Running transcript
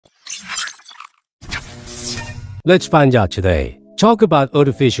Let's find out today. Talk about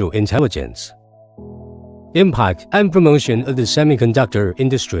artificial intelligence. Impact and promotion of the semiconductor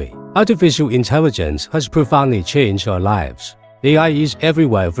industry. Artificial intelligence has profoundly changed our lives. AI is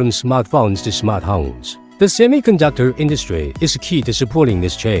everywhere from smartphones to smart homes. The semiconductor industry is key to supporting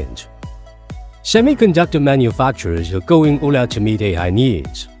this change. Semiconductor manufacturers are going all out to meet AI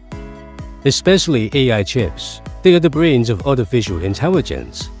needs, especially AI chips. They are the brains of artificial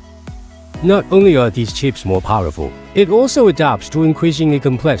intelligence. Not only are these chips more powerful, it also adapts to increasingly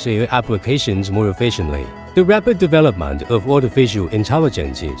complex AI applications more efficiently. The rapid development of artificial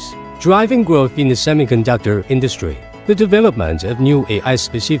intelligence is driving growth in the semiconductor industry. The development of new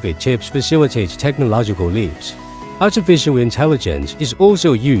AI-specific chips facilitates technological leaps. Artificial intelligence is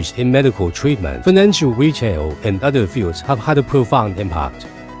also used in medical treatment. Financial, retail, and other fields have had a profound impact.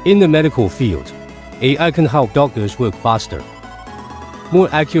 In the medical field, AI can help doctors work faster, more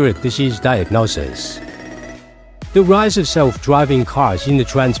accurate disease diagnosis. The rise of self-driving cars in the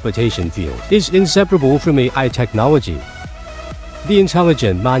transportation field is inseparable from AI technology. The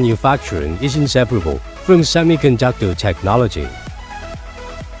intelligent manufacturing is inseparable from semiconductor technology.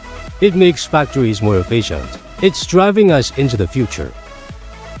 It makes factories more efficient. It's driving us into the future.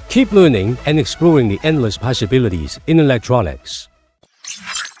 Keep learning and exploring the endless possibilities in electronics.